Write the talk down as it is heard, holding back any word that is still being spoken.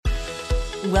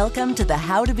Welcome to the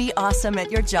How to Be Awesome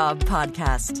at Your Job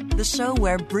podcast, the show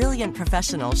where brilliant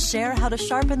professionals share how to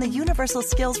sharpen the universal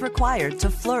skills required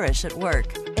to flourish at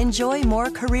work. Enjoy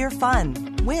more career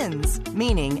fun, wins,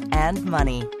 meaning, and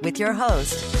money with your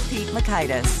host, Pete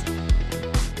Mockaitis.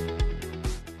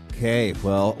 Okay,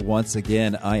 well, once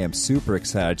again, I am super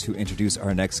excited to introduce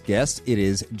our next guest. It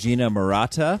is Gina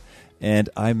Marotta, and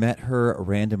I met her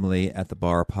randomly at the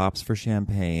bar Pops for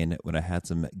Champagne when I had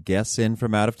some guests in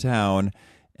from out of town.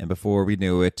 And before we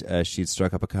knew it, she'd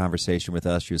struck up a conversation with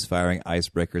us. She was firing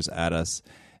icebreakers at us,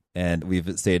 and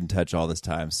we've stayed in touch all this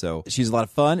time. So she's a lot of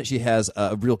fun. She has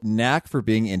a real knack for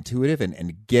being intuitive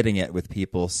and getting it with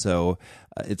people. So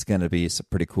it's going to be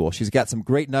pretty cool. She's got some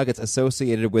great nuggets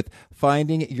associated with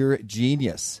finding your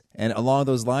genius. And along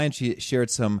those lines, she shared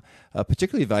some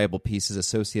particularly valuable pieces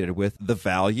associated with the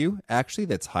value, actually,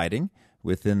 that's hiding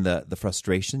within the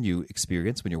frustration you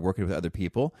experience when you're working with other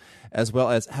people, as well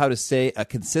as how to stay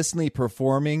consistently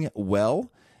performing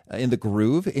well in the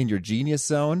groove in your genius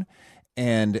zone,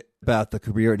 and about the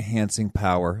career-enhancing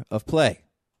power of play.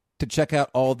 To check out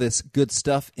all this good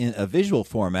stuff in a visual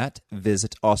format,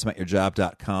 visit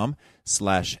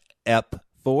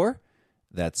awesomeatyourjob.com/EP4.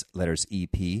 That's letters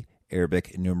EP,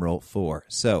 Arabic numeral 4.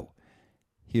 So,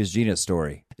 here's Gina's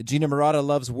story. Gina Marotta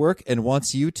loves work and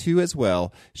wants you to as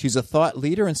well. She's a thought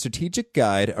leader and strategic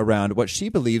guide around what she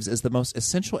believes is the most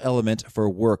essential element for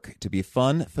work to be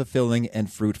fun, fulfilling,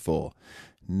 and fruitful: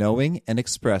 knowing and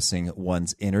expressing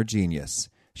one's inner genius.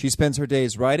 She spends her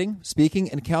days writing, speaking,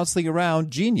 and counseling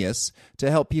around genius to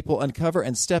help people uncover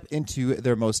and step into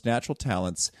their most natural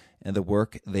talents and the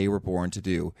work they were born to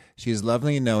do. She is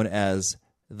lovingly known as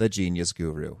the Genius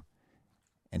Guru.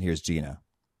 And here's Gina.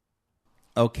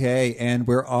 Okay, and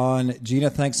we're on. Gina,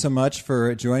 thanks so much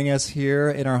for joining us here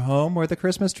in our home where the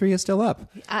Christmas tree is still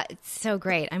up. It's so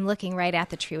great. I'm looking right at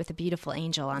the tree with a beautiful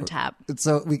angel on top.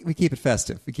 So we keep it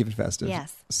festive. We keep it festive.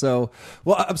 Yes. So,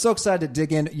 well, I'm so excited to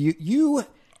dig in. You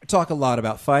talk a lot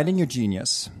about finding your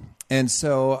genius. And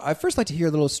so I'd first like to hear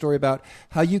a little story about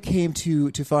how you came to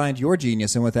find your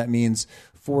genius and what that means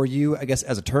for you, I guess,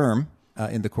 as a term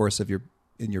in the course of your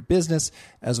business,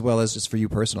 as well as just for you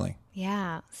personally.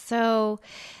 Yeah. So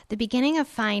the beginning of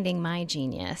finding my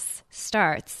genius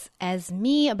starts as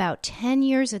me about 10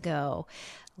 years ago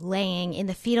laying in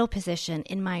the fetal position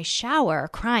in my shower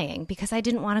crying because I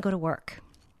didn't want to go to work.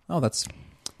 Oh, that's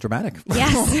dramatic.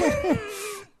 Yes.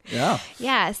 Yeah.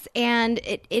 Yes. And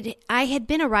I had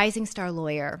been a rising star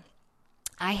lawyer.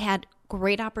 I had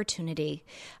great opportunity.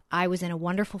 I was in a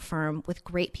wonderful firm with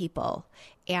great people.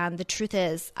 And the truth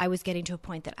is, I was getting to a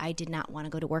point that I did not want to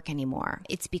go to work anymore.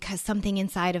 It's because something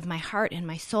inside of my heart and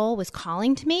my soul was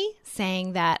calling to me,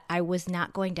 saying that I was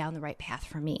not going down the right path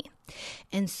for me.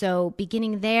 And so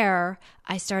beginning there,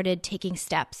 I started taking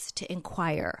steps to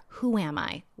inquire, who am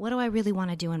I? What do I really want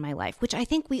to do in my life? Which I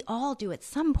think we all do at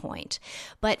some point.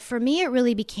 But for me, it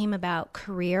really became about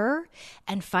career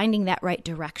and finding that right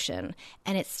direction.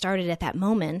 And it started at that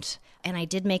moment. And I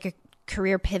did make a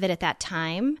career pivot at that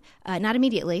time. Not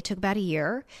immediately, it took about a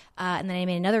year. And then I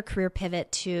made another career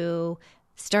pivot to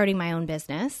starting my own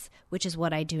business, which is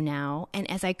what I do now. And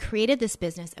as I created this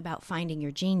business about finding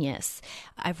your genius,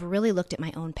 I've really looked at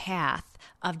my own path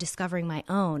of discovering my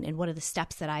own and what are the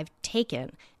steps that I've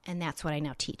taken. And that's what I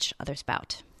now teach others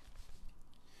about.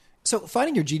 So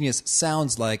finding your genius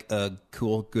sounds like a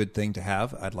cool, good thing to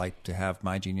have. I'd like to have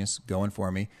my genius going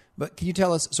for me. But can you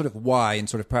tell us sort of why, in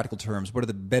sort of practical terms, what are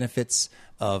the benefits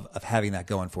of having that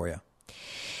going for you?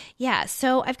 Yeah,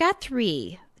 so I've got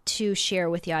 3 to share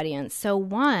with the audience. So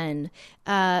one,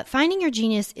 finding your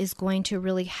genius is going to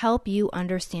really help you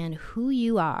understand who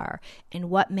you are and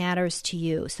what matters to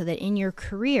you so that in your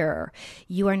career,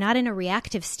 you are not in a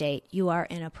reactive state, you are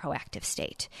in a proactive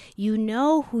state. You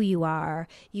know who you are,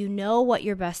 you know what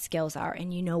your best skills are,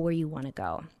 and you know where you want to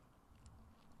go.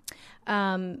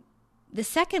 The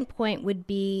second point would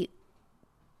be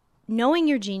knowing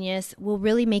your genius will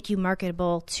really make you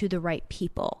marketable to the right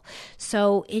people.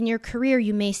 So in your career,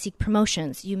 you may seek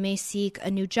promotions, you may seek a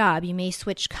new job, you may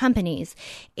switch companies.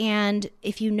 And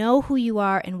if you know who you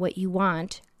are and what you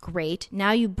want, great.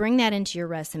 Now you bring that into your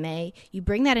resume, you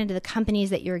bring that into the companies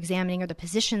that you're examining or the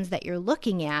positions that you're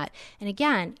looking at. And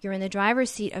again, you're in the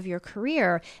driver's seat of your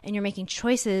career and you're making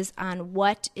choices on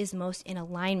what is most in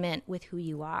alignment with who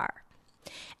you are.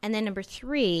 And then number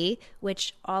 3,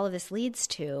 which all of this leads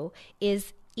to,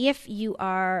 is if you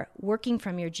are working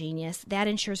from your genius, that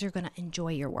ensures you're going to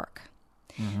enjoy your work.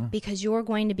 because you're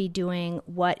going to be doing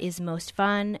what is most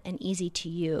fun and easy to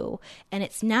you. And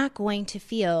it's not going to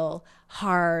feel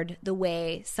hard the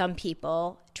way some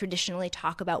people traditionally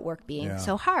talk about work being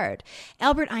so hard.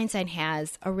 Albert Einstein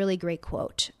has a really great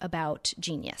quote about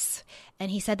genius.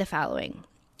 And he said the following.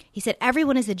 He said,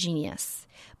 "Everyone is a genius,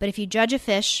 but if you judge a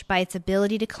fish by its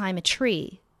ability to climb a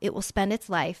tree, it will spend its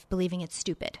life believing it's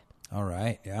stupid." All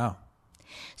right. Yeah.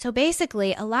 So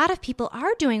basically, a lot of people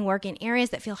are doing work in areas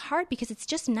that feel hard because it's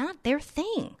just not their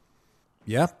thing.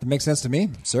 Yeah, that makes sense to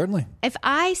me, certainly. If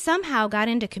I somehow got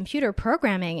into computer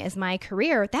programming as my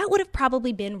career, that would have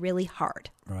probably been really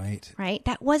hard. Right?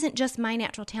 That wasn't just my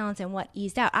natural talents and what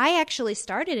eased out. I actually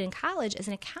started in college as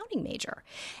an accounting major.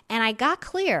 And I got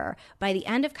clear by the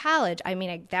end of college,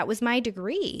 that was my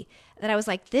degree, that I was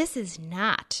like, this is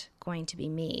not going to be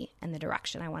me and the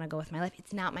direction I want to go with my life.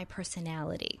 It's not my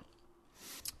personality.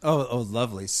 Oh,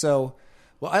 lovely. So,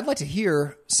 well, I'd like to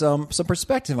hear some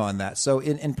perspective on that. So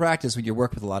in practice, when you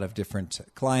work with a lot of different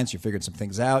clients, you're figuring some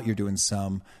things out, you're doing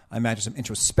I imagine some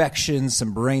introspection,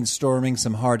 some brainstorming,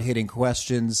 some hard-hitting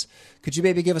questions. Could you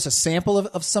maybe give us a sample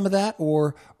of some of that?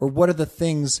 Or what are the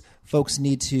things folks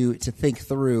need to think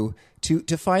through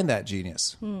to find that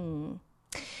genius?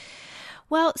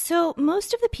 Well, so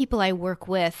most of the people I work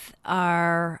with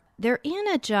they're in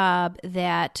a job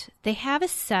that they have a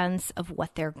sense of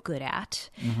what they're good at.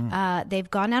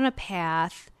 They've gone down a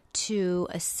path to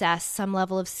assess some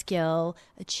level of skill,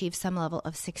 achieve some level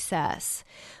of success.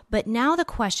 But now the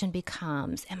question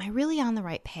becomes, am I really on the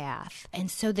right path? And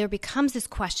so there becomes this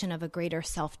question of a greater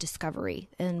self-discovery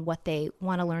in what they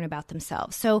want to learn about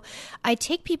themselves. So I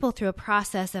take people through a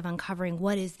process of uncovering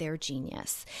what is their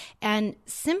genius. And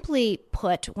simply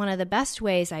put, one of the best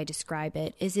ways I describe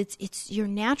it is it's your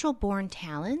natural born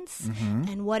talents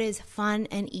and what is fun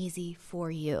and easy for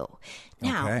you.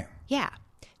 Now,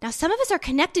 Now, some of us are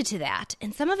connected to that,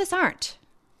 and some of us aren't.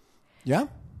 Yeah.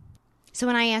 So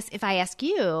if I ask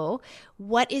you,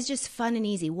 what is just fun and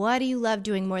easy? What do you love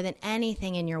doing more than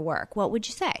anything in your work? What would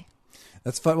you say?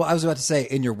 That's fun. Well, I was about to say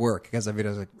in your work, because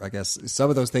I guess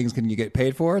some of those things can you get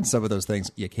paid for, and some of those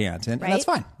things you can't, and that's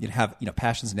fine. You have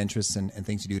passions and interests and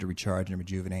things you do to recharge and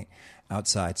rejuvenate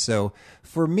outside. So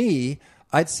for me,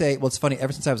 I'd say, well, it's funny.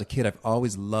 Ever since I was a kid, I've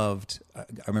always loved. I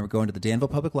remember going to the Danville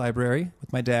Public Library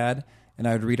with my dad. And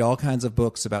I would read all kinds of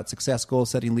books about success, goal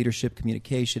setting, leadership,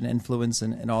 communication, influence,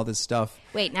 and all this stuff.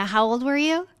 Wait, now how old were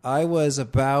you? I was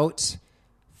about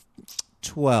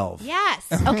 12. Yes.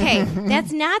 Okay.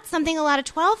 That's not something a lot of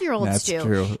 12-year-olds do. That's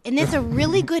true. And that's a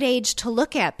really good age to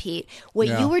look at, Pete. What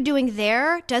you were doing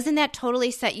there, doesn't that totally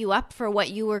set you up for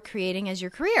what you were creating as your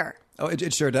career? Oh,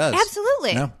 it sure does.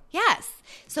 Absolutely. No. Yes.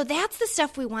 So that's the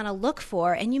stuff we want to look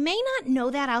for. And you may not know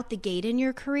that out the gate in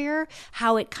your career,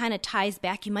 how it kind of ties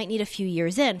back. You might need a few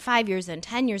years in, 5 years in,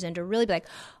 10 years in to really be like,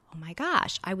 oh my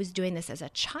gosh, I was doing this as a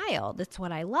child. That's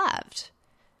what I loved.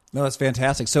 No, that's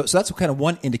fantastic. So that's kind of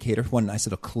one indicator, one nice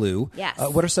little clue. Yes.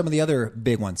 What are some of the other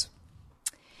big ones?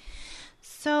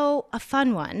 So a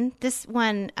fun one. This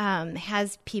one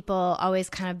has people always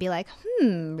kind of be like,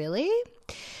 really?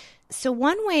 So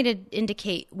one way to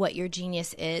indicate what your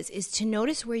genius is to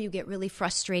notice where you get really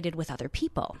frustrated with other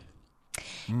people.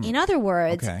 In other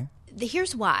words,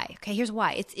 here's why. Okay, here's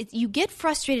why. It's you get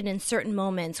frustrated in certain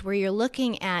moments where you're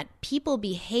looking at people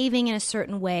behaving in a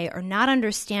certain way or not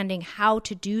understanding how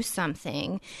to do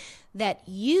something that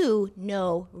you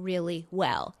know really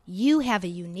well. You have a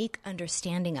unique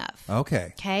understanding of.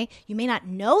 Okay? You may not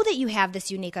know that you have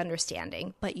this unique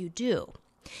understanding, but you do.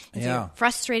 And so you're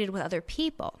frustrated with other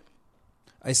people.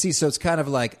 I see. So it's kind of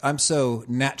like I'm so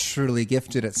naturally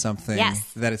gifted at something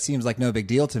that it seems like no big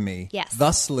deal to me. Yes.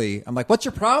 Thusly, I'm like, what's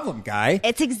your problem, guy?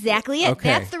 It's exactly it.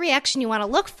 That's the reaction you want to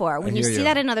look for when you see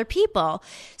that in other people.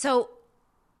 So,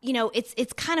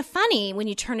 it's kind of funny when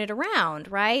you turn it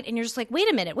around, right? And you're just like, wait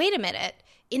a minute.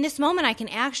 In this moment, I can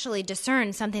actually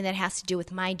discern something that has to do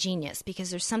with my genius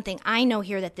because there's something I know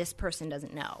here that this person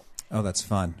doesn't know. Oh, that's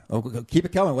fun. Oh, keep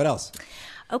it coming. What else?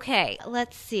 Okay,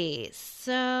 let's see.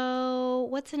 So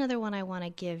what's another one I want to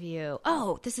give you?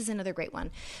 Oh, this is another great one.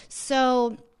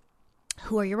 So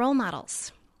who are your role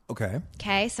models?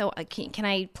 Okay, so can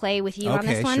I play with you on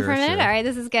this one for a minute? Sure. All right,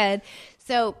 this is good.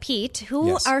 So, Pete,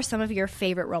 who are some of your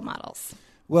favorite role models?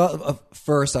 Well,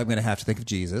 first, I'm going to have to think of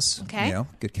Jesus. Okay.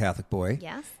 Good Catholic boy.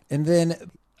 Yes. And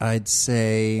then I'd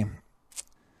say...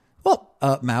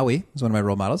 Maui is one of my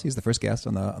role models. He's the first guest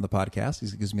on the podcast.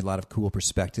 He gives me a lot of cool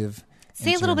perspective.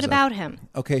 Say a little bit about him.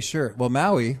 Okay, sure. Well,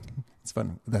 Maui It's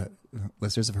fun. The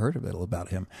listeners have heard a little about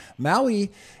him.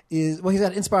 Maui he's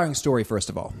got an inspiring story, first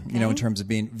of all, in terms of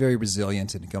being very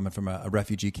resilient and coming from a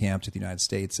refugee camp to the United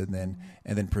States and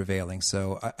then prevailing.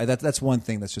 So that's one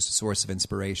thing that's just a source of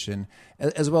inspiration,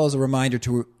 as well as a reminder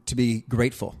to be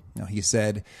grateful. He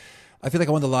said, I feel like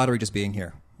I won the lottery just being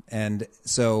here. And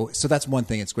so that's one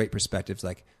thing. It's great perspectives,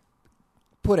 like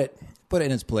put it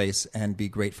in its place and be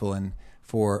grateful and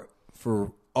for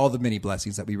all the many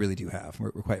blessings that we really do have.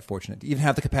 We're quite fortunate to even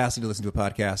have the capacity to listen to a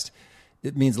podcast.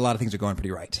 It means a lot of things are going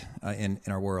pretty right in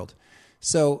our world.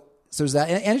 So there's that.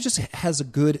 And it just has a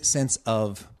good sense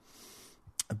of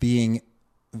being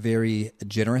very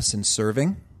generous and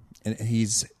serving. And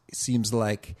seems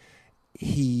like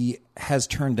he has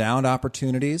turned down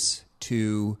opportunities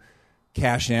to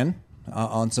cash in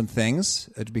on some things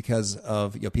because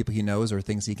of people he knows or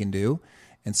things he can do.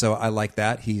 And so I like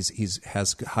that. He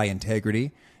has high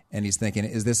integrity, and he's thinking,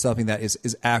 is this something that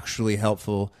is actually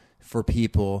helpful for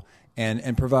people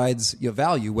and provides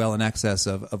value well in excess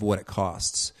of what it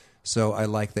costs. So I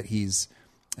like that he's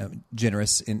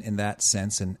generous in that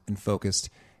sense and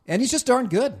focused. And he's just darn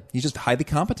good. He's just highly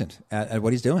competent at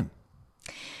what he's doing.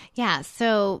 Yeah.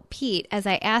 So, Pete, as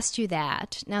I asked you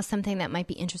that, now something that might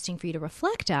be interesting for you to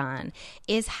reflect on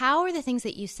is how are the things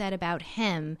that you said about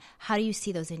him, how do you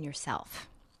see those in yourself?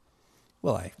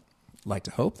 Well, I like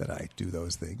to hope that I do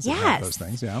those things. Yes. And have those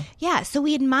things, yeah. Yeah. So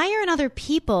we admire in other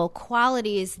people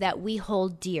qualities that we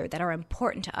hold dear, that are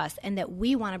important to us, and that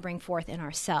we want to bring forth in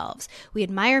ourselves. We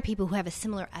admire people who have a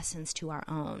similar essence to our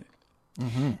own.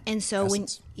 Mm-hmm. And so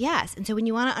when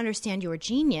you want to understand your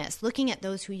genius, looking at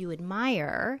those who you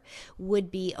admire would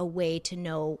be a way to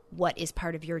know what is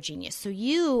part of your genius. So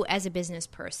you, as a business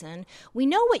person, we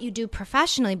know what you do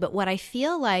professionally, but what I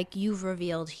feel like you've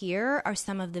revealed here are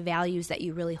some of the values that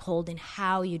you really hold in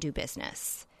how you do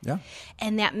business. Yeah.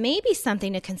 And that may be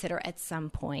something to consider at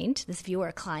some point. If you were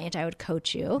a client, I would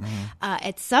coach you. Mm-hmm.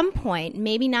 At some point,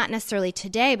 maybe not necessarily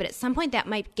today, but at some point that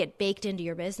might get baked into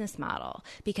your business model,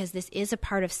 because this is a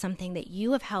part of something that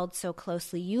you have held so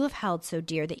closely, you have held so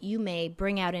dear, that you may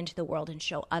bring out into the world and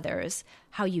show others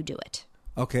how you do it.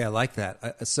 Okay, I like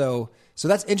that. So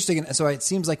that's interesting. And so it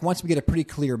seems like once we get a pretty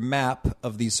clear map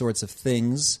of these sorts of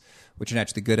things, what you're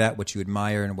naturally good at, what you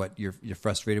admire, and what you're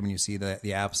frustrated when you see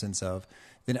the absence of,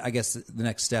 then I guess the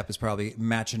next step is probably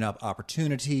matching up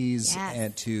opportunities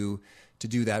and to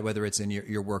do that, whether it's in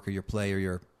your work or your play or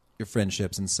your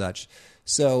friendships and such.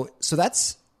 So that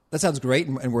sounds great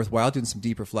and worthwhile, doing some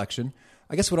deep reflection.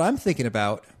 I guess what I'm thinking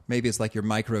about, maybe it's like your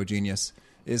micro genius,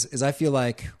 is I feel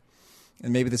like,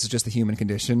 and maybe this is just the human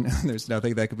condition, there's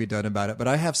nothing that could be done about it, but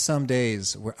I have some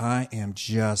days where I am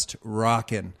just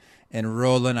rocking and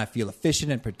rolling. I feel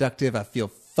efficient and productive. I feel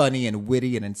funny and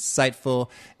witty and insightful.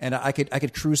 And I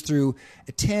could cruise through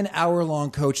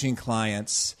 10-hour-long coaching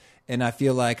clients, and I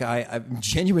feel like I'm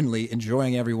genuinely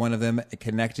enjoying every one of them,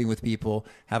 connecting with people,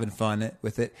 having fun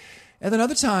with it. And then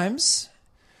other times,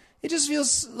 it just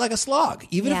feels like a slog.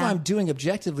 Even if I'm doing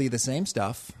objectively the same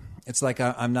stuff, it's like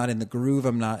I'm not in the groove.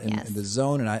 I'm not in the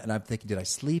zone. And I'm thinking, did I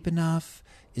sleep enough?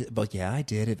 But yeah, I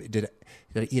did. Did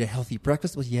I eat a healthy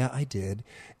breakfast? Well, yeah, I did.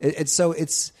 It's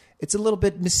a little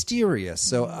bit mysterious.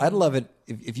 So I'd love it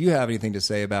if you have anything to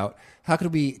say about how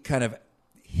could we kind of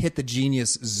hit the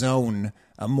genius zone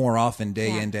more often,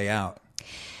 day in, day out.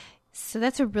 So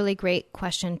that's a really great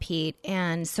question, Pete.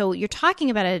 And so you're talking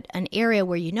about an area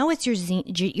where you know it's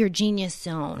your genius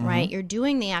zone, mm-hmm. right? You're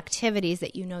doing the activities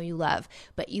that you know you love,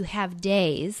 but you have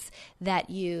days that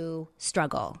you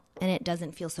struggle and it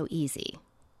doesn't feel so easy.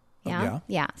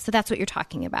 Yeah. So that's what you're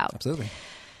talking about. Absolutely.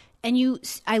 And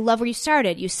I love where you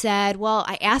started. You said, well,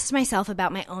 I asked myself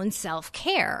about my own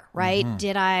self-care, right? Mm-hmm.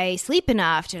 Did I sleep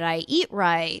enough? Did I eat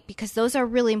right? Because those are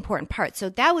really important parts. So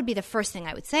that would be the first thing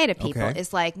I would say to people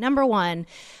is like, number one,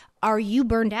 are you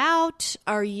burned out?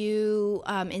 Are you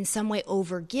in some way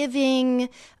overgiving?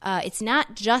 It's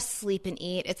not just sleep and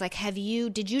eat. It's like,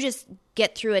 did you just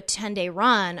get through a 10-day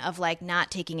run of like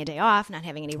not taking a day off, not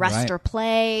having any rest or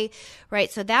play,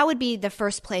 right? So that would be the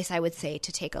first place I would say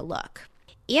to take a look.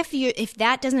 If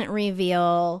that doesn't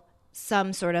reveal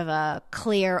some sort of a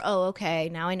clear,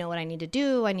 now I know what I need to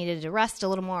do, I needed to rest a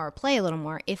little more or play a little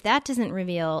more, if that doesn't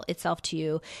reveal itself to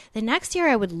you, the next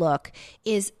area I would look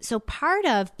is, so part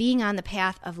of being on the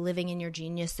path of living in your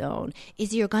genius zone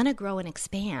is you're going to grow and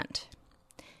expand.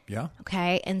 Yeah.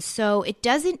 Okay. And so it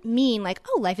doesn't mean like,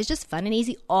 life is just fun and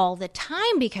easy all the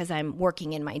time because I'm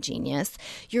working in my genius.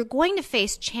 You're going to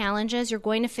face challenges. You're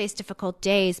going to face difficult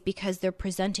days because they're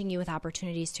presenting you with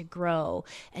opportunities to grow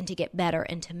and to get better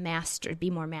and to be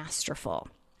more masterful.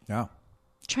 Yeah.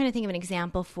 trying to think of an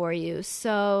example for you.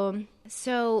 So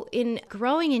in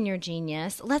growing in your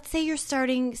genius, let's say you're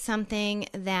starting something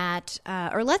that,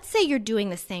 or let's say you're doing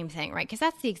the same thing, right? Because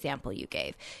that's the example you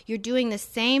gave. You're doing the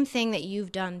same thing that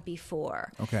you've done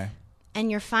before. Okay.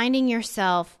 And you're finding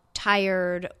yourself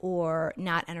tired or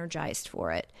not energized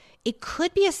for it. It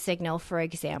could be a signal, for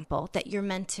example, that you're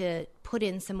meant to put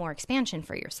in some more expansion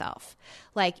for yourself.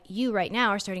 Like you right now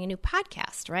are starting a new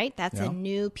podcast, right? That's a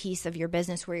new piece of your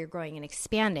business where you're growing and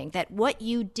expanding. That what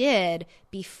you did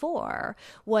before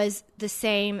was the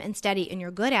same and steady and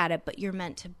you're good at it, but you're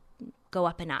meant to go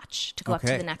up a notch, to go up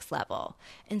to the next level.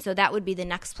 And so that would be the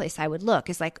next place I would look,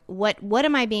 is like, what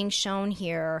am I being shown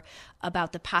here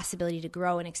about the possibility to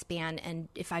grow and expand? And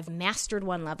if I've mastered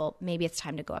one level, maybe it's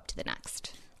time to go up to the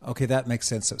next. Okay, that makes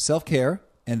sense. So self-care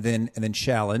and then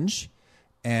challenge.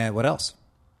 And what else?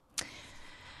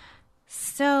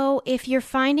 So if you're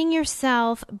finding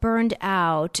yourself burned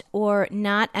out or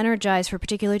not energized for a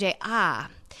particular day,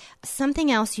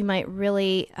 something else you might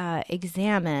really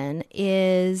examine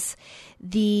is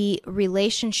the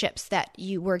relationships that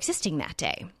you were existing that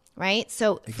day, right?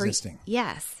 So existing.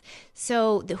 Yes.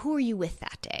 So who are you with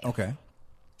that day? Okay.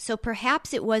 So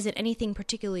perhaps it wasn't anything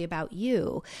particularly about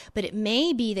you, but it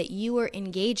may be that you were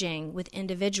engaging with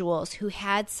individuals who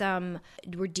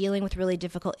were dealing with really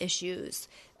difficult issues.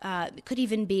 It could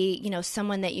even be,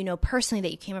 someone that you know personally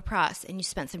that you came across and you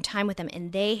spent some time with them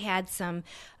and they had some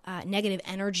negative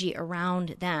energy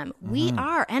around them. Mm-hmm. We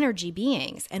are energy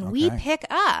beings and we pick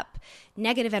up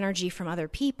negative energy from other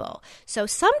people. So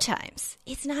sometimes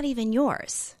it's not even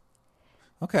yours.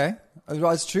 Okay.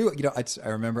 Well, it's true. I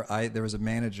remember there was a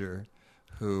manager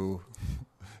who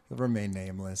he'll remain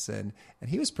nameless, and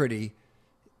he was pretty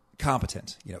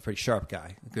competent, pretty sharp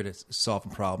guy, good at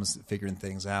solving problems, figuring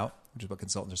things out, which is what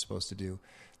consultants are supposed to do.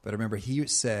 But I remember he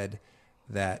said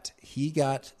that he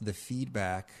got the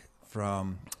feedback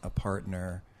from a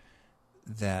partner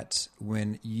that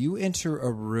when you enter a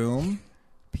room,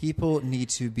 people need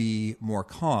to be more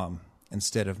calm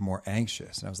instead of more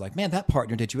anxious. And I was like, man, that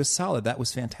partner did you a solid. That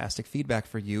was fantastic feedback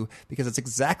for you, because it's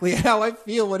exactly how I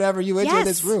feel whenever you enter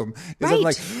this room. Right. I'm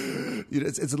like,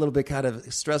 it's a little bit kind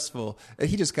of stressful. And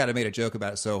he just kind of made a joke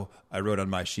about it. So I wrote on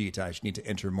my sheet, I need to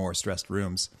enter more stressed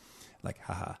rooms. Like,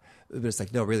 haha. But it's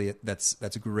like, no, really, that's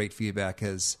a great feedback,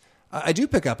 because I do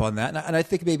pick up on that. And I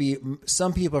think maybe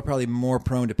some people are probably more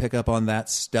prone to pick up on that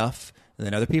stuff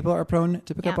than other people are prone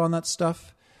to pick up on that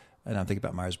stuff. And I'm thinking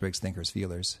about Myers-Briggs thinkers,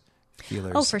 feelers.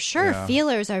 Oh, for sure. Yeah.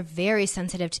 Feelers are very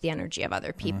sensitive to the energy of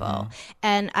other people. Mm-hmm.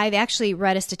 And I've actually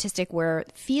read a statistic where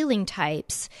feeling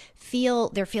types feel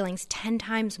their feelings 10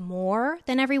 times more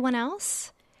than everyone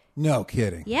else. No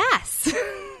kidding. Yes.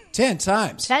 10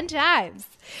 times. 10 times.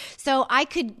 So I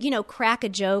could, crack a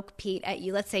joke, Pete, at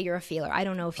you. Let's say you're a feeler. I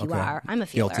don't know if you are. I'm a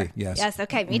feeler. Guilty, yes. Yes,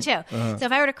 okay, me too. So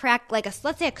if I were to crack,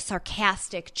 let's say a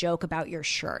sarcastic joke about your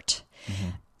shirt. Mm-hmm.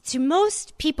 To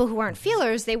most people who aren't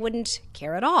feelers, they wouldn't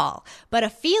care at all. But a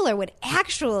feeler would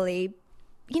actually,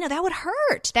 that would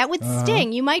hurt. That would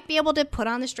sting. You might be able to put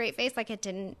on the straight face like it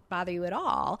didn't bother you at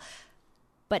all.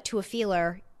 But to a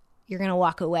feeler, you're going to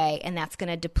walk away, and that's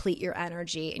going to deplete your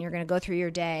energy, and you're going to go through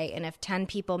your day. And if 10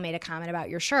 people made a comment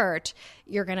about your shirt,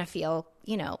 you're going to feel,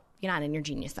 you're not in your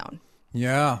genius zone.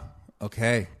 Yeah.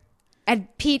 Okay. And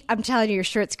Pete, I'm telling you, your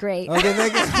shirt's great. Okay,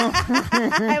 thank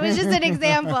you. It was just an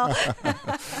example.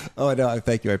 Oh, no,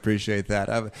 thank you. I appreciate that.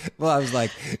 I was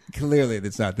like, clearly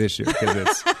it's not this year,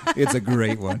 because it's a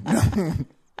great one.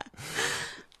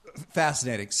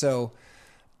 Fascinating. So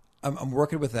I'm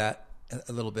working with that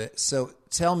a little bit. So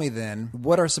tell me then,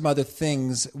 what are some other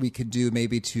things we could do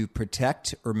maybe to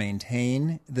protect or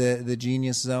maintain the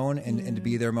genius zone and to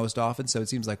be there most often? So it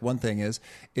seems like one thing is,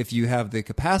 if you have the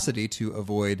capacity to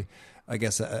avoid, I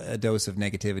guess, a dose of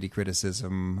negativity,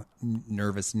 criticism,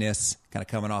 nervousness kind of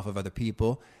coming off of other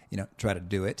people, try to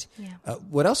do it. Yeah.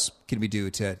 What else can we do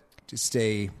to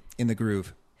stay in the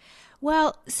groove?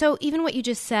 Well, so even what you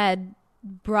just said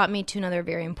brought me to another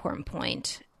very important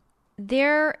point.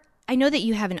 I know that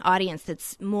you have an audience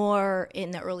that's more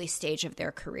in the early stage of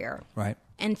their career. Right.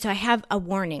 And so I have a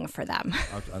warning for them.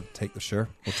 I'll take we'll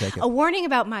take it. A warning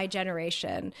about my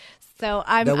generation. So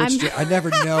I never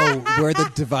know where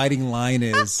the dividing line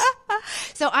is.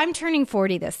 So I'm turning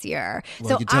 40 this year. Well,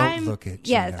 so you don't look it.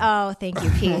 Yes. Oh, thank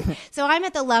you, Pete. So I'm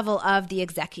at the level of the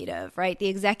executive, right? The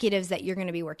executives that you're going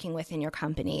to be working with in your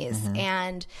companies. Mm-hmm.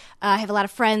 And I have a lot of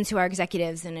friends who are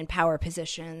executives and in power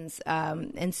positions.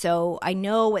 And so I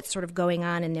know what's sort of going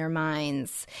on in their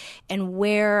minds. And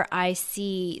where I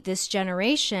see this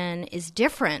generation is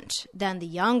different than the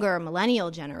younger millennial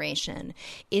generation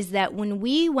is that when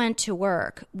we went to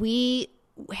work, we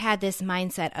had this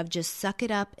mindset of just suck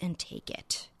it up and take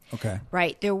it. Okay.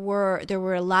 Right. There were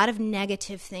a lot of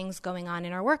negative things going on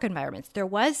in our work environments. There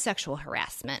was sexual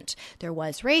harassment. There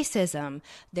was racism.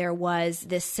 There was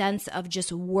this sense of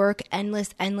just work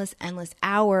endless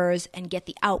hours and get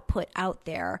the output out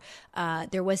there.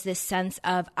 There was this sense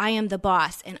of I am the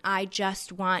boss and I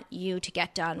just want you to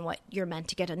get done what you're meant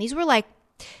to get done. These were like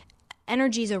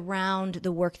energies around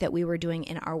the work that we were doing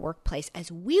in our workplace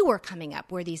as we were coming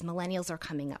up, where these millennials are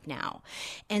coming up now.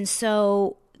 And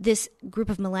so this group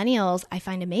of millennials I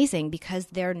find amazing because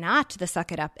they're not the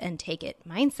suck it up and take it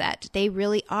mindset. They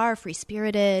really are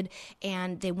free-spirited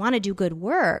and they want to do good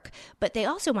work, but they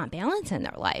also want balance in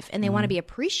their life and they want to be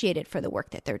appreciated for the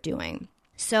work that they're doing.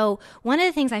 So one of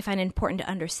the things I find important to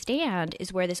understand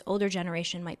is where this older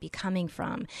generation might be coming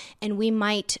from. And we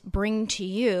might bring to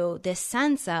you this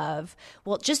sense of,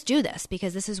 well, just do this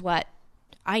because this is what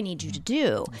I need you to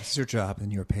do. This is your job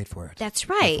and you're paid for it. That's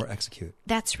right. Therefore, execute.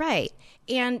 That's right.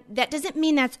 And that doesn't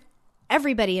mean that's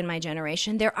everybody in my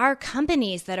generation. There are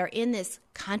companies that are in this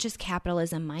conscious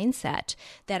capitalism mindset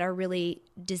that are really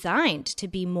designed to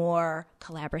be more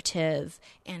collaborative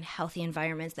and healthy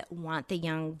environments that want the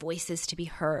young voices to be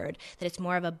heard, that it's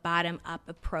more of a bottom-up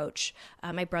approach.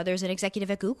 My brother's an executive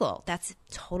at Google. That's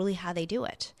totally how they do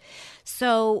it.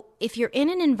 So if you're in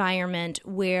an environment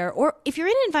or if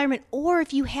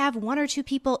you have one or two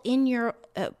people in your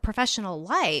professional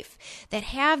life that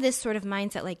have this sort of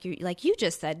mindset, like you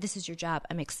just said, this is your job,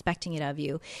 I'm expecting it of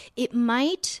you, it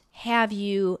might have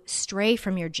you stray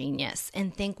from your genius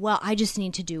and think, well, I just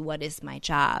need to do what is my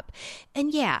job.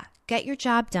 And yeah, get your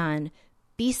job done.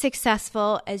 Be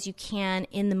successful as you can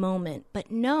in the moment, but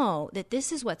know that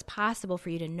this is what's possible for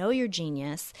you to know your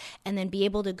genius and then be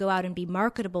able to go out and be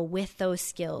marketable with those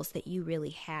skills that you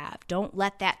really have. Don't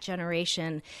let that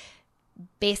generation,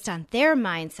 based on their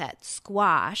mindset,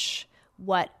 squash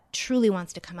what truly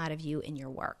wants to come out of you in your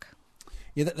work.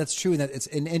 Yeah, that's true. That it's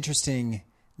an interesting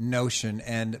notion.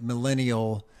 And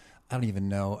millennial, I don't even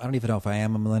know if I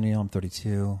am a millennial. I'm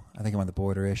 32. I think I'm on the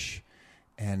border-ish.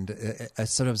 And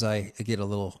sometimes I get a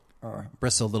little,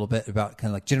 bristle a little bit about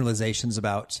kind of like generalizations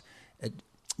about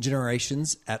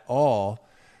generations at all.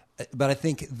 But I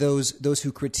think those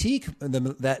who critique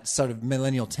that sort of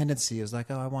millennial tendency is like,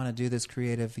 oh, I want to do this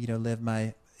creative, live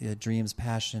my dreams,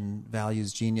 passion,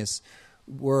 values, genius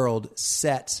world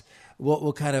set.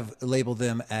 We'll kind of label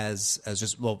them as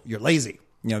just, well, you're lazy,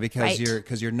 because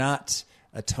right. you're not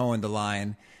towing the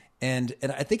line. And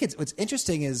I think what's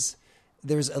interesting is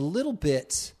there's a little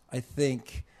bit, I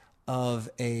think, of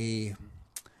a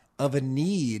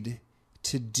need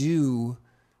to do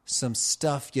some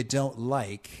stuff you don't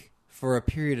like for a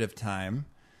period of time.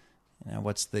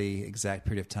 What's the exact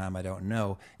period of time? I don't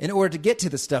know. In order to get to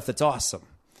the stuff that's awesome.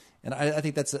 And I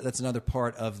think that's another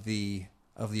part of the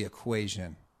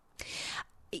equation.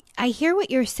 I hear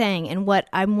what you're saying, and what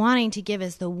I'm wanting to give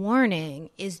as the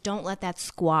warning is don't let that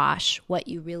squash what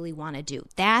you really want to do.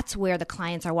 That's where the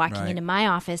clients are walking into my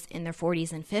office in their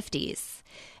 40s and 50s,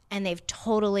 and they've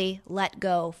totally let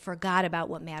go, forgot about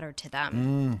what mattered to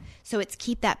them. So it's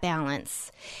keep that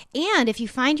balance. And if you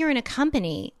find you're in a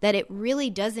company that it really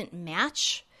doesn't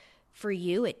match for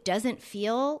you, it doesn't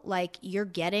feel like you're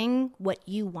getting what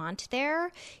you want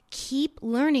there, keep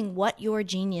learning what your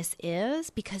genius is,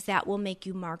 because that will make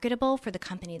you marketable for the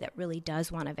company that really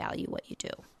does want to value what you do.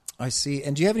 I see.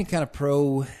 And do you have any kind of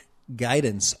pro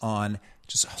guidance on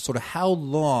just sort of how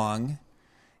long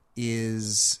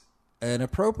is an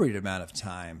appropriate amount of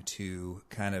time to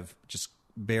kind of just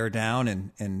bear down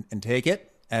and take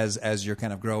it as you're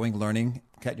kind of growing, learning,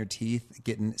 cutting your teeth,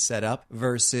 getting set up,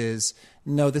 versus,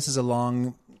 no, this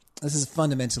is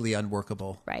fundamentally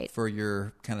unworkable for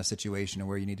your kind of situation and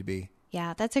where you need to be?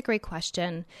 Yeah, that's a great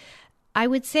question. I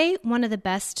would say one of the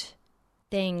best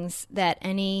things that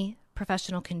any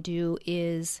professional can do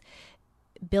is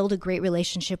build a great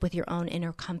relationship with your own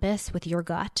inner compass, with your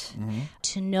gut,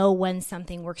 to know when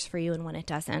something works for you and when it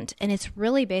doesn't. And it's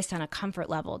really based on a comfort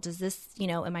level. Does this,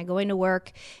 am I going to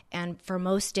work? And for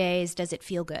most days, does it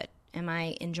feel good? Am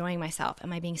I enjoying myself?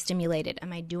 Am I being stimulated?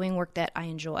 Am I doing work that I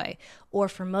enjoy? Or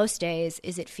for most days,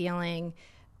 is it feeling,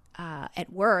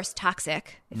 at worst,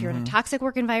 toxic? If you're in a toxic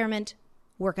work environment,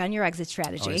 work on your exit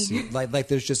strategy. Oh, I see. Like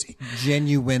there's just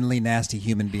genuinely nasty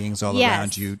human beings all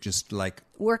around you, just like...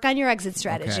 Work on your exit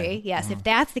strategy, okay. Yes, if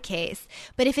that's the case.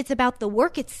 But if it's about the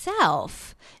work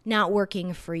itself not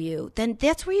working for you, then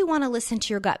that's where you want to listen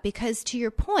to your gut, because to your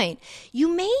point, you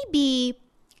may be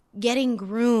getting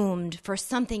groomed for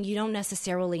something you don't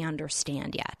necessarily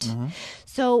understand yet.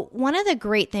 So one of the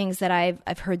great things that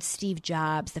I've heard Steve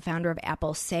Jobs, the founder of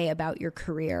Apple, say about your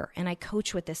career, and I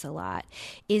coach with this a lot,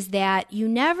 is that you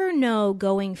never know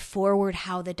going forward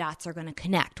how the dots are going to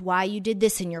connect, why you did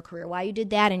this in your career, why you did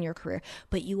that in your career.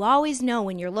 But you always know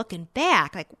when you're looking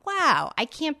back, like, wow, I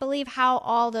can't believe how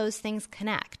all those things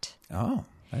connect. Oh,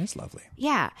 that is lovely.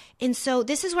 Yeah. And so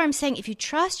this is where I'm saying if you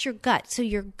trust your gut, so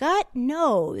your gut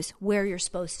knows where you're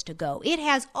supposed to go. It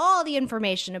has all the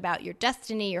information about your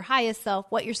destiny, your highest self,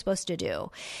 what you're supposed to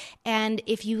do. And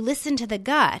if you listen to the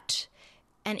gut,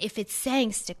 and if it's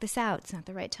saying, stick this out, it's not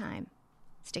the right time.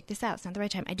 Stick this out, it's not the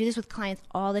right time. I do this with clients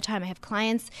all the time. I have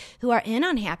clients who are in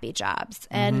unhappy jobs.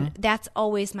 And that's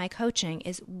always my coaching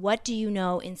is what do you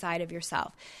know inside of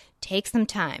yourself? Take some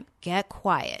time, get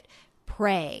quiet.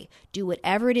 Pray, do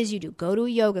whatever it is you do. Go to a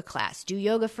yoga class, do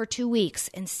yoga for 2 weeks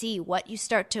and see what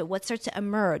starts to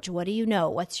emerge. What do you know?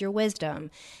 What's your wisdom?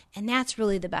 And that's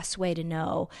really the best way to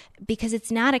know because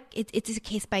it's a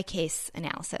case-by-case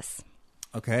analysis.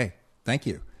 Okay. Thank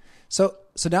you. So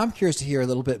now I'm curious to hear a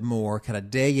little bit more kind of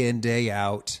day in, day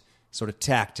out sort of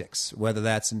tactics, whether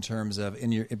that's in terms of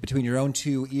in between your own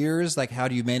two ears, like how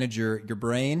do you manage your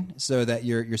brain so that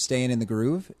you're staying in the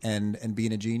groove and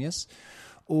being a genius?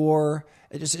 Or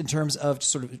just in terms of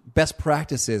sort of best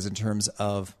practices in terms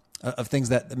of things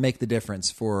that make the difference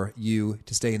for you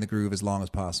to stay in the groove as long as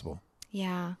possible.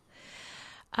 Yeah.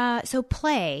 So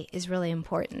play is really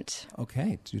important.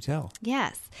 Okay, do tell.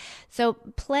 Yes. So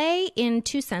play in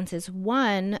two senses.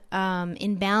 One,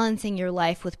 in balancing your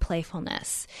life with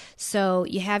playfulness. So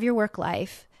you have your work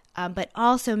life, but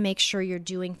also make sure you're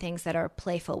doing things that are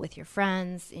playful with your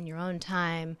friends in your own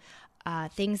time.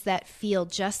 Things that feel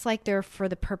just like they're for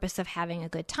the purpose of having a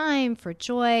good time, for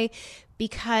joy,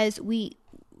 because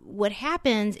what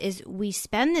happens is we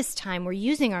spend this time, we're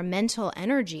using our mental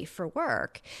energy for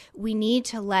work. We need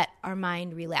to let our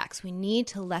mind relax. We need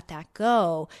to let that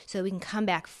go so we can come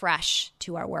back fresh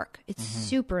to our work. It's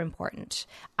super important.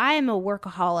 I am a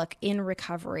workaholic in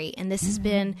recovery, and this has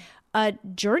been a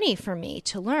journey for me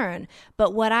to learn.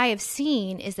 But what I have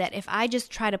seen is that if I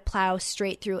just try to plow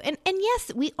straight through, and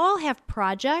yes, we all have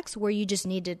projects where you just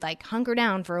need to like hunker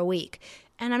down for a week.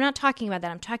 And I'm not talking about that.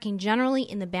 I'm talking generally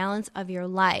in the balance of your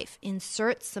life.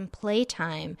 Insert some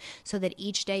playtime so that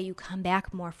each day you come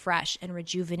back more fresh and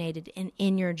rejuvenated and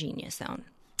in your genius zone.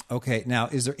 Okay. Now,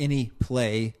 is there any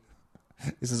play?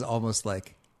 This is almost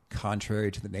like contrary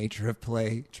to the nature of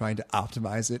play, trying to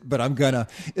optimize it. But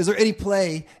is there any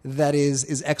play that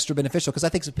is extra beneficial? Because I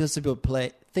think some people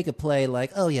think of play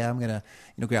like, oh yeah, I'm going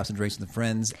to grab some drinks with the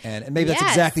friends. And maybe that's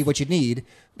exactly what you need.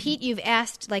 Pete, you've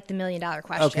asked like the $1 million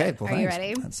question. Okay. Well, Are you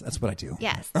ready? That's what I do.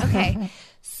 Yes. Okay.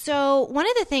 So one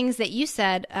of the things that you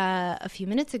said a few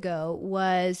minutes ago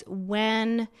was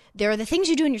when there are the things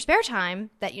you do in your spare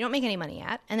time that you don't make any money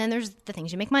at, and then there's the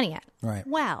things you make money at. Right.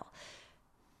 Well,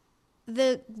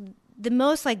 the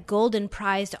most like golden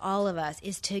prize to all of us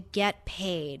is to get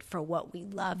paid for what we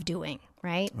love doing,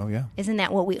 right? Oh, yeah. Isn't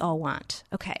that what we all want?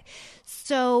 Okay.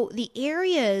 So the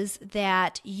areas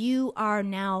that you are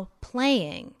now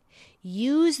playing,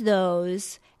 use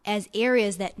those as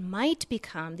areas that might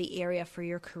become the area for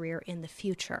your career in the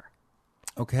future.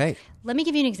 Okay. Let me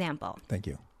give you an example. Thank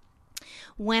you.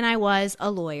 When I was a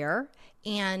lawyer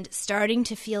and starting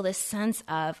to feel this sense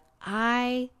of,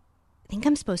 I think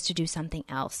I'm supposed to do something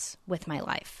else with my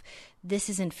life. This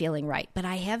isn't feeling right, but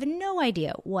I have no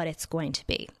idea what it's going to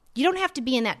be. You don't have to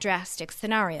be in that drastic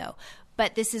scenario,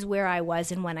 but this is where I was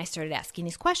and when I started asking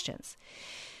these questions.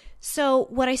 So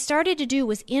what I started to do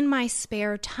was in my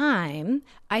spare time,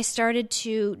 I started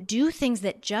to do things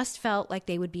that just felt like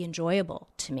they would be enjoyable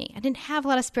to me. I didn't have a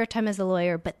lot of spare time as a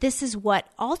lawyer, but this is what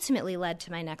ultimately led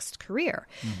to my next career.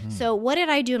 Mm-hmm. So what did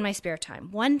I do in my spare time?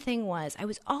 One thing was I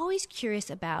was always curious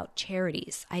about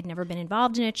charities. I'd never been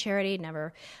involved in a charity,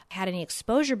 never had any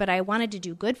exposure, but I wanted to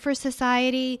do good for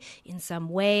society in some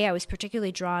way. I was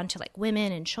particularly drawn to like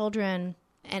women and children,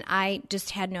 and I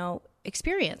just had no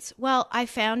experience. Well, I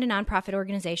found a nonprofit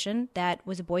organization that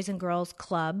was a boys and girls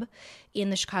club in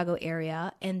the Chicago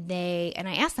area, and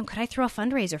I asked them, could I throw a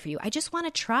fundraiser for you? I just want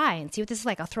to try and see what this is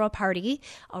like. I'll throw a party,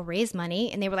 I'll raise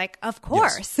money. And they were like, of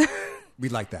course. Yes.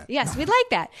 We'd like that. Yes, we'd like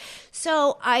that.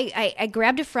 So I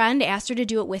grabbed a friend, asked her to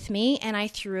do it with me, and I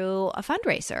threw a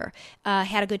fundraiser.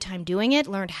 Had a good time doing it,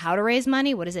 learned how to raise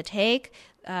money, what does it take,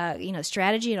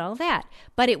 strategy and all of that.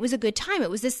 But it was a good time. It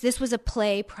was this was a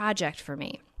play project for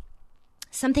me.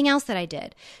 Something else that I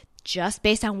did, just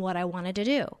based on what I wanted to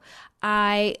do.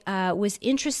 I was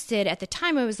interested, at the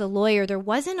time I was a lawyer, there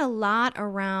wasn't a lot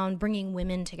around bringing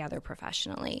women together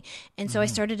professionally. And so I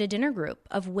started a dinner group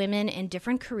of women in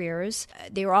different careers.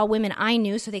 They were all women I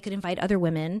knew, so they could invite other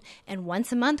women. And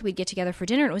once a month we'd get together for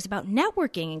dinner. And it was about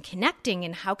networking and connecting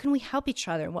and how can we help each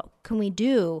other and what can we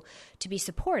do to be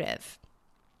supportive.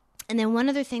 And then one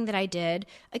other thing that I did,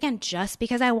 again, just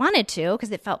because I wanted to,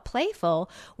 because it felt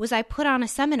playful, was I put on a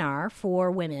seminar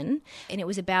for women. And it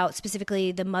was about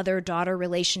specifically the mother-daughter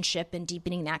relationship and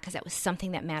deepening that, because that was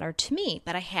something that mattered to me.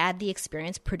 But I had the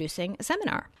experience producing a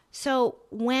seminar. So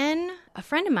when a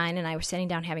friend of mine and I were sitting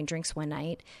down having drinks one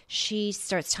night, she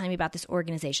starts telling me about this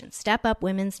organization, Step Up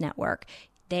Women's Network.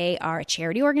 They are a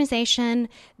charity organization.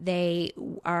 They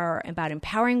are about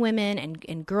empowering women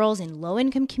and girls in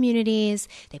low-income communities.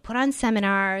 They put on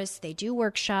seminars. They do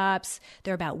workshops.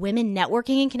 They're about women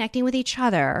networking and connecting with each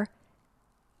other.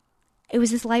 It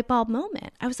was this light bulb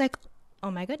moment. I was like,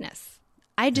 oh my goodness.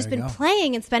 I'd just been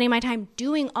playing and spending my time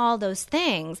doing all those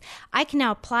things. I can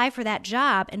now apply for that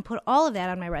job and put all of that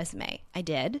on my resume. I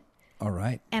did. All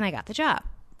right. And I got the job.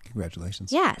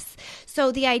 Congratulations. Yes.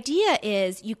 So the idea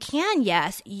is you can,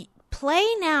 play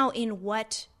now in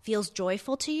what feels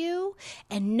joyful to you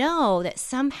and know that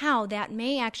somehow that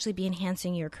may actually be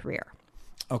enhancing your career.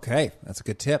 Okay. That's a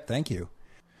good tip. Thank you.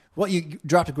 Well, you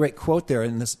dropped a great quote there,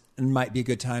 and this might be a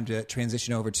good time to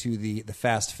transition over to the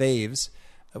fast faves.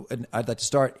 I'd like to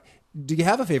start. Do you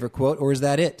have a favorite quote, or is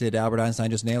that it? Did Albert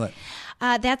Einstein just nail it?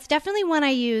 That's definitely one I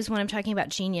use when I'm talking about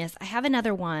genius. I have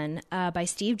another one by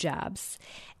Steve Jobs.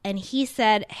 And he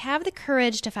said, have the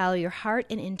courage to follow your heart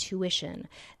and intuition.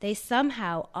 They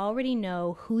somehow already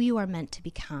know who you are meant to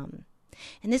become.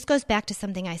 And this goes back to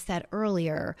something I said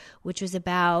earlier, which was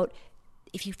about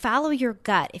if you follow your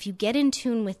gut, if you get in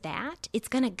tune with that, it's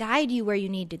going to guide you where you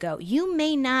need to go. You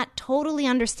may not totally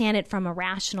understand it from a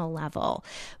rational level,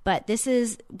 but this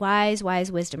is wise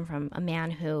wisdom from a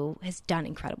man who has done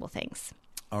incredible things.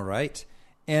 All right.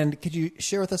 And could you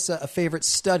share with us a favorite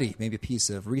study, maybe a piece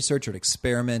of research or an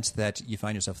experiment that you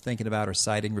find yourself thinking about or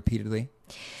citing repeatedly?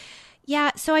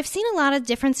 Yeah, so I've seen a lot of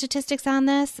different statistics on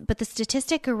this, but the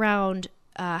statistic around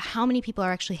how many people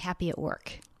are actually happy at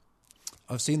work.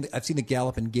 I've seen the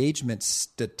Gallup engagement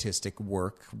statistic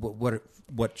work.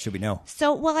 What should we know?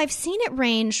 So, well, I've seen it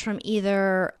range from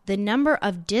either the number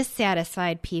of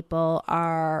dissatisfied people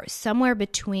are somewhere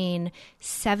between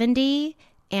 70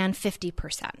 and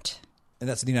 50%. And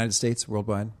that's in the United States,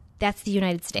 worldwide? That's the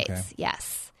United States, okay.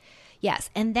 Yes. Yes,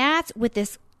 and that's with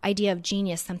this idea of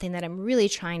genius, something that I'm really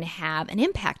trying to have an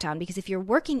impact on, because if you're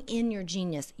working in your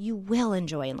genius, you will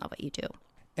enjoy and love what you do.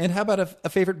 And how about a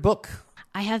favorite book?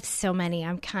 I have so many.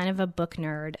 I'm kind of a book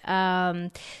nerd.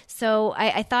 So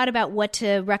I thought about what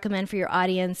to recommend for your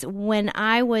audience. When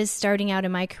I was starting out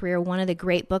in my career, one of the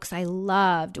great books I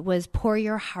loved was Pour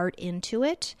Your Heart Into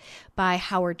It by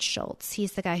Howard Schultz.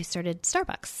 He's the guy who started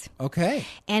Starbucks. Okay.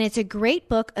 And it's a great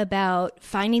book about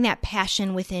finding that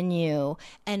passion within you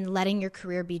and letting your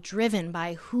career be driven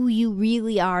by who you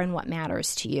really are and what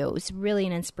matters to you. It's really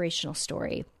an inspirational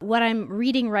story. What I'm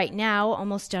reading right now,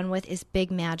 almost done with, is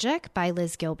Big Magic by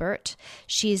Liz Gilbert.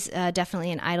 She's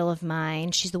definitely an idol of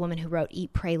mine. She's the woman who wrote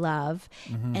Eat, Pray, Love.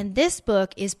 Mm-hmm. And this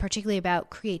book is particularly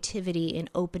about creativity and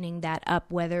opening that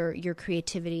up, whether your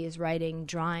creativity is writing,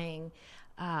 drawing,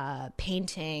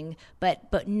 painting,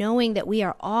 but knowing that we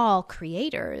are all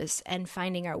creators and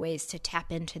finding our ways to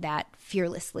tap into that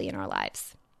fearlessly in our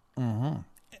lives. Mm-hmm.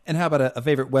 And how about a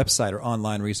favorite website or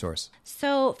online resource?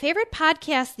 So favorite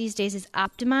podcast these days is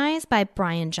Optimize by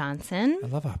Brian Johnson. I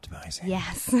love optimizing.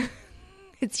 Yes.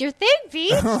 It's your thing,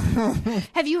 Pete.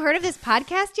 Have you heard of this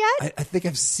podcast yet? I think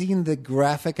I've seen the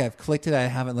graphic. I've clicked it. I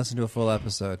haven't listened to a full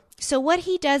episode. So what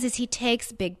he does is he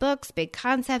takes big books, big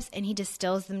concepts, and he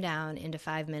distills them down into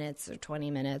 5 minutes or 20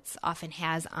 minutes, often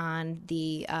has on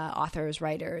the authors,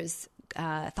 writers,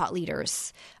 thought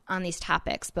leaders on these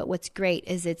topics. But what's great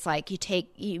is it's like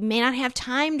you may not have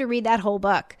time to read that whole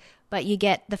book, but you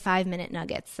get the 5-minute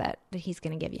nuggets that he's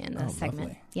going to give you in the segment.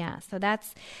 Lovely. Yeah, so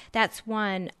that's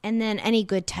one. And then any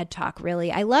good TED Talk, really.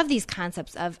 I love these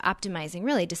concepts of optimizing,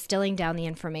 really distilling down the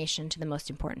information to the most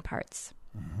important parts.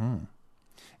 Mm-hmm.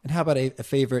 And how about a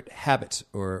favorite habit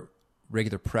or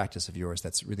regular practice of yours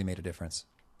that's really made a difference?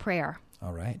 Prayer.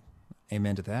 All right.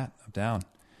 Amen to that. I'm down.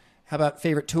 How about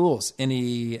favorite tools?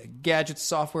 Any gadgets,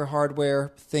 software,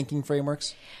 hardware, thinking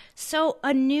frameworks? So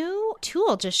a new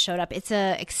tool just showed up. It's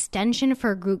a extension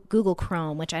for Google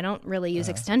Chrome, which I don't really use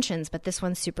extensions, but this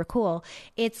one's super cool.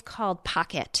 It's called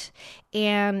Pocket.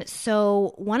 And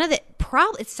so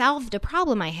it solved a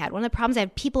problem I had. One of the problems I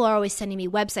have, people are always sending me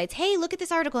websites. Hey, look at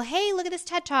this article. Hey, look at this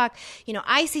TED Talk.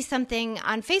 I see something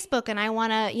on Facebook and I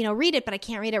want to, read it, but I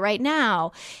can't read it right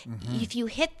now. Mm-hmm. If you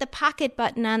hit the Pocket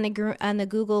button on the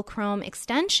Google Chrome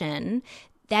extension,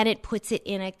 then it puts it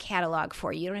in a catalog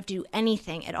for you. You don't have to do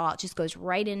anything at all. It just goes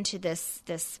right into this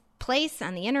place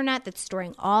on the internet that's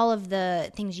storing all of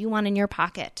the things you want in your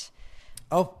pocket.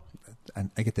 Oh,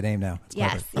 I get the name now.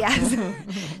 Yes.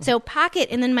 So Pocket,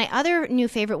 and then my other new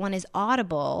favorite one is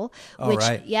Audible, which,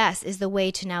 is the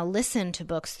way to now listen to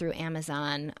books through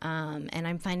Amazon. And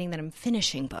I'm finding that I'm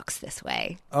finishing books this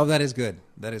way. Oh, that is good.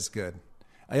 That is good.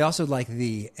 I also like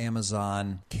the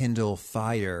Amazon Kindle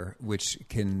Fire, which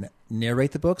can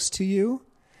narrate the books to you.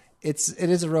 It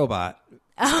is a robot.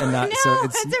 It's a robot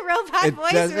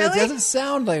voice, really? It doesn't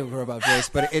sound like a robot voice,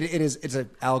 but it's an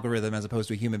algorithm as opposed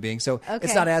to a human being. So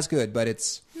It's not as good, but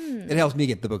it helps me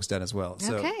get the books done as well.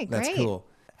 So that's great. Cool.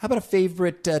 How about a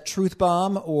favorite truth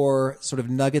bomb or sort of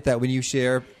nugget that when you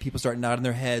share, people start nodding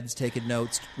their heads, taking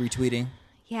notes, retweeting?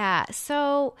 Yeah,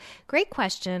 so great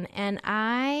question, and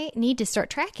I need to start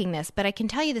tracking this, but I can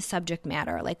tell you the subject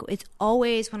matter. Like, it's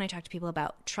always when I talk to people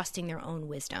about trusting their own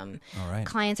wisdom. All right.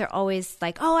 Clients are always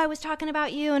like, oh, I was talking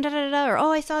about you, and da-da-da-da, or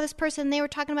oh, I saw this person, they were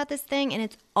talking about this thing, and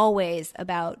it's always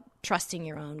about trusting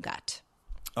your own gut.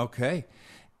 Okay.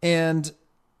 And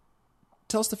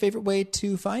tell us the favorite way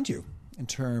to find you in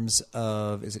terms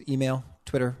of, is it email,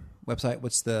 Twitter, website?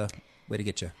 What's the way to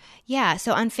get you? Yeah,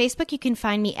 so on Facebook, you can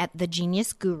find me at The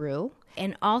Genius Guru.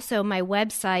 And also my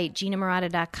website,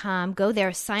 GinaMarotta.com. Go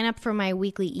there, sign up for my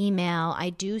weekly email. I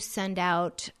do send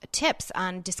out tips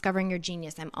on discovering your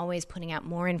genius. I'm always putting out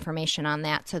more information on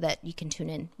that so that you can tune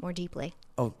in more deeply.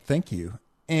 Oh, thank you.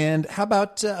 And how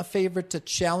about a favorite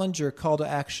challenge or call to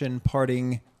action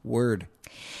parting word?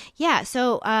 Yeah,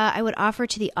 so I would offer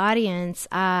to the audience,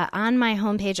 on my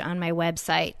homepage on my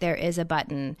website, there is a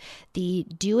button, the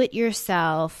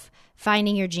Do-It-Yourself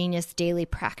Finding Your Genius Daily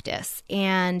Practice.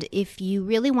 And if you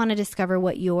really want to discover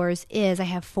what yours is, I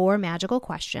have 4 magical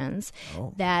questions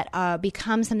that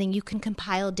become something you can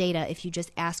compile data. If you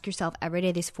just ask yourself every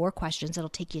day these 4 questions, it'll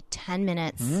take you 10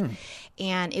 minutes,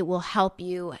 and it will help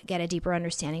you get a deeper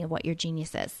understanding of what your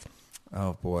genius is.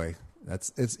 Oh, boy.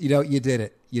 You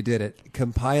did it.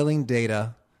 Compiling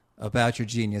data about your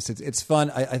genius. It's fun.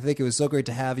 I think it was so great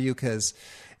to have you because,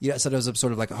 sometimes I'm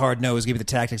sort of like a hard nose, give me the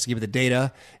tactics, give me the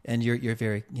data, and you're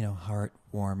very,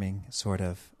 heartwarming sort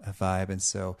of a vibe. And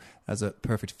so that's a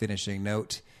perfect finishing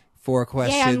note. 4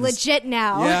 questions. Yeah, I'm legit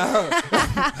now.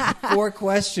 Yeah. 4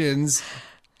 questions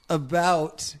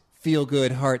about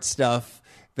feel-good heart stuff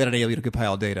that enable you to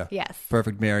compile data. Yes.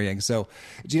 Perfect marrying. So,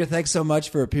 Gina, thanks so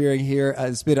much for appearing here.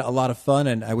 It's been a lot of fun,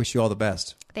 and I wish you all the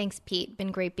best. Thanks, Pete.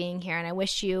 Been great being here, and I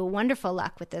wish you wonderful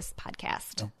luck with this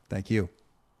podcast. Oh, thank you.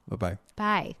 Bye-bye.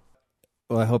 Bye.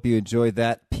 Well, I hope you enjoyed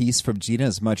that piece from Gina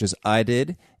as much as I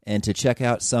did. And to check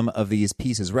out some of these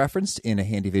pieces referenced in a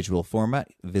handy visual format,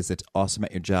 visit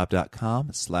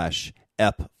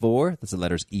awesomeatyourjob.com/EP4. That's the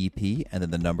letters EP and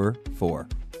then the number 4.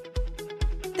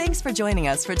 Thanks for joining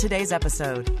us for today's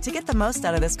episode. To get the most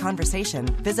out of this conversation,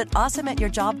 visit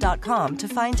awesomeatyourjob.com to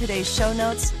find today's show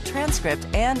notes, transcript,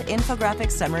 and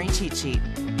infographic summary cheat sheet.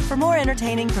 For more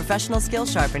entertaining professional skill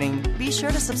sharpening, be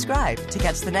sure to subscribe to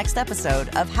catch the next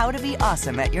episode of How to Be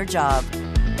Awesome at Your Job.